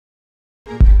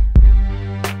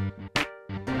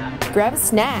grab a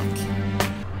snack.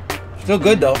 Still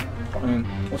good though. I mean,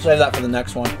 we'll save that for the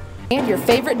next one. And your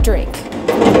favorite drink.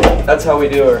 That's how we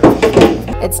do her.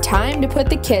 It's time to put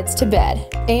the kids to bed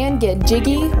and get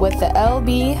jiggy with the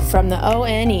LB from the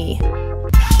ONE.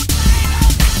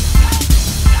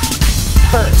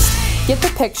 First, get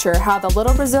the picture how the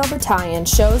Little Brazil Battalion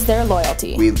shows their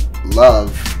loyalty. We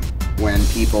love when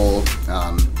people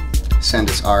send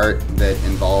us art that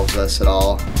involves us at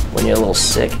all. When you're a little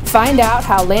sick. Find out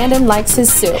how Landon likes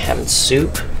his soup. Having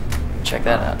soup? Check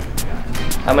that out.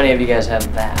 How many of you guys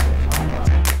have that?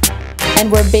 And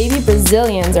where baby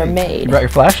Brazilians are made. You brought your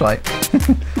flashlight.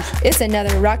 It's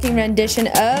another rocking rendition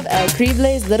of El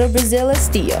Crible's Little Brazil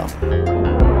Estilo.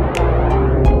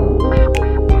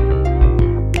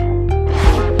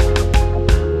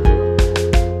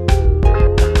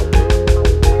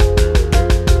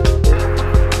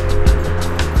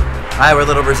 Hi, we're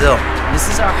Little Brazil. This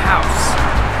is our house.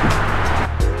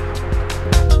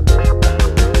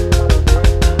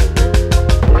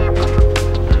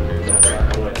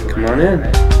 Come on in.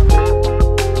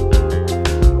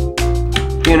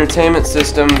 The entertainment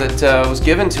system that was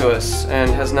given to us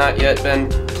and has not yet been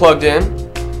plugged in.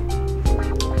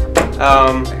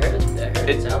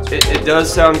 It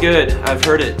does sound good. I've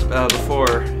heard it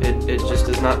before. It just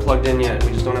is not plugged in yet.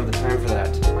 We just don't have the time for that.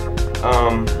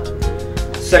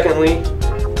 Secondly,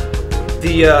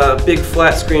 the big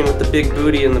flat screen with the big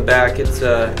booty in the back, it's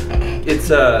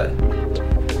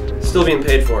still being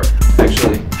paid for,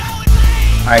 actually.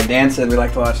 Alright, Dan said we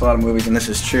like to watch a lot of movies, and this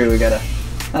is true. We got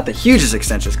not the hugest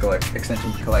extension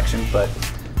collection, but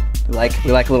we like a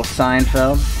little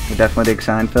Seinfeld. We definitely dig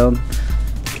Seinfeld.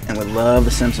 And we love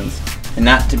The Simpsons. And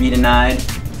not to be denied,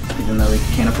 even though we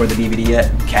can't afford the DVD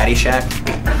yet, Caddyshack.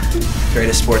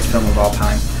 Greatest sports film of all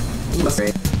time.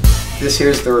 This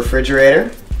here's the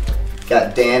refrigerator.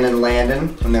 Got Dan and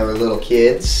Landon when they were little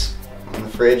kids in the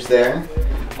fridge there.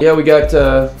 Yeah, we got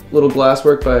little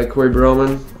glasswork by Corey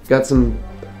Broman. Got some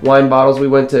wine bottles. We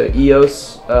went to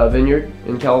EOS Vineyard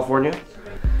in California.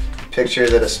 Picture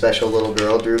that a special little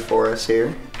girl drew for us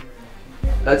here.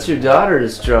 That's your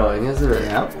daughter's drawing, isn't it?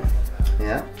 Yeah.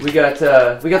 Yeah. We got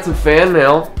some fan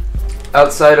mail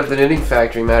outside of the knitting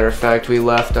factory. Matter of fact, we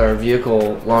left our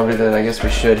vehicle longer than I guess we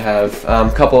should have.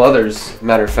 A couple others,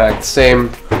 matter of fact,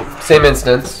 same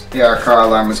instance. Yeah, our car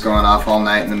alarm was going off all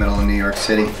night in the middle of New York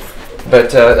City.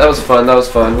 But that was fun. That was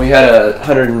fun. We had a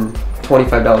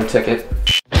 $125 ticket.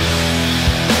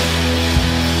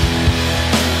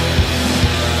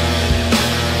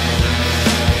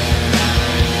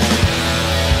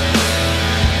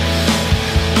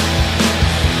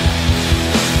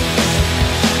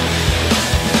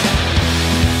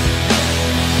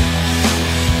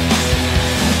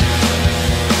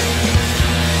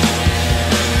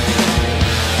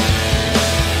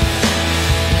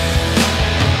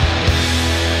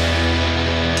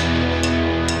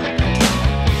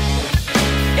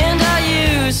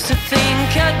 To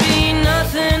think I'd be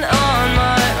nothing on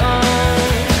my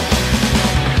own,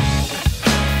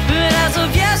 but as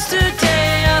of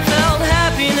yesterday I felt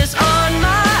happiness on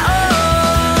my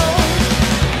own.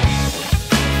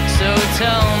 So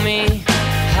tell me,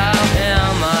 how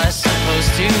am I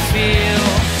supposed to feel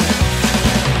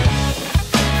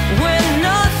when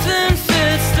nothing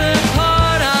fits the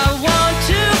part I want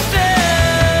to fill?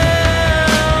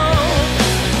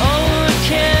 Oh, what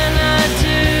can I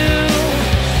do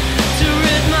to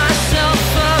rid myself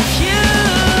of you?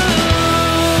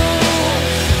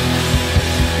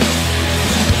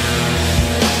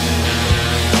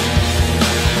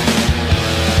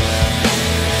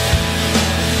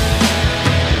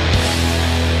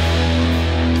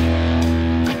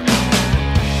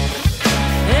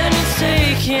 And it's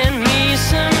taken me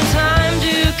some time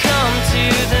to come to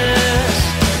this,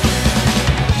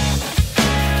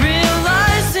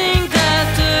 realizing that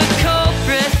the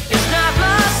culprit is not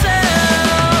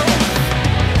myself.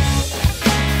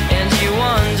 And you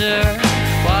wonder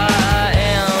why I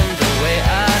am the way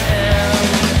I am.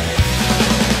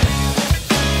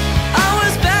 I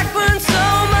was back when so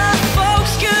my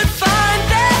folks could find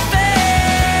their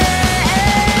faith.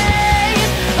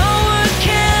 Oh, what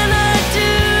can I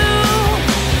do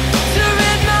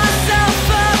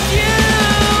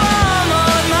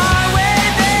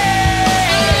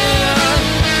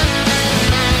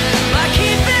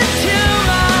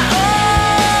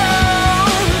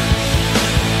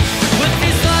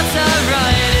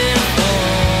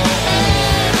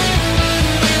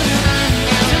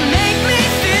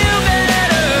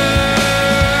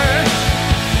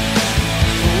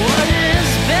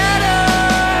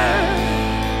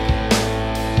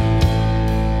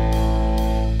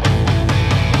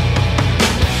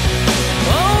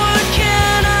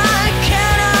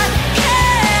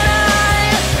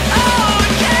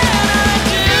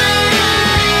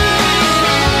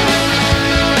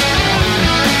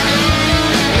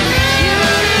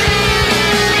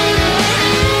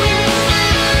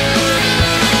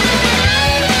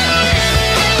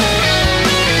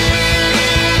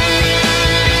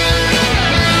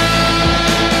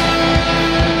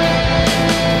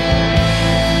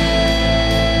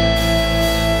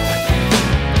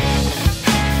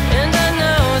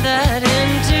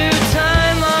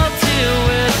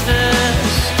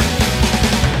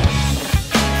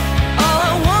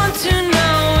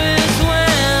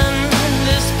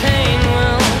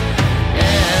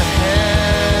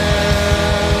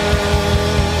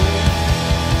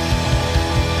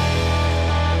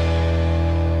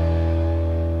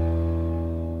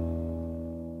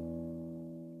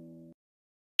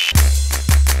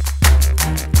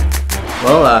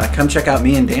Well, come check out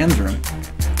me and Dan's room.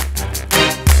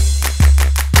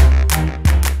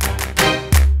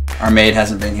 Our maid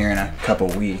hasn't been here in a couple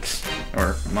weeks,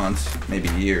 or months, maybe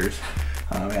years.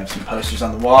 We have some posters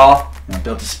on the wall.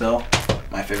 Built to Spill,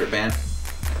 my favorite band.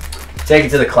 Take it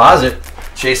to the closet.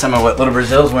 Show you some of what Little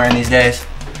Brazil's wearing these days.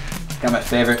 Got my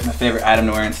favorite item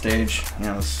to wear on stage. You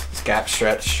know, this Gap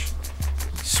stretch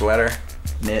sweater,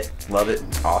 knit, love it.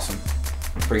 It's awesome.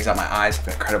 Brings out my eyes. I've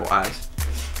got incredible eyes.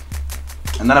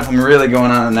 And then if I'm really going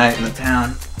on a night in the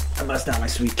town, I bust out my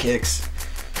sweet kicks.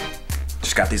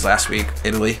 Just got these last week.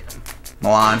 Italy,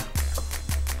 Milan.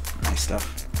 Nice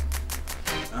stuff.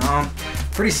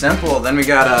 Pretty simple. Then we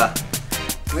got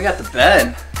the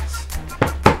bed.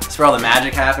 That's where all the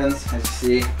magic happens. As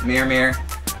you see, mirror,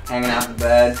 hanging out in the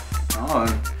bed. Oh,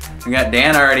 and we got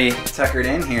Dan already tuckered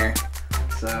in here.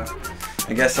 So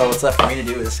I guess all that's left for me to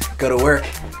do is go to work.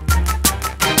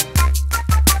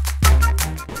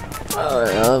 Oh,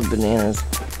 I love bananas.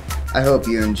 I hope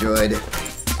you enjoyed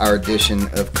our edition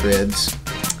of Cribs.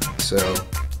 So,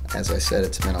 as I said,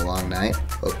 it's been a long night.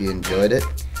 Hope you enjoyed it.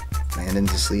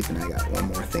 Landon's asleep and I got one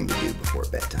more thing to do before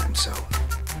bedtime, so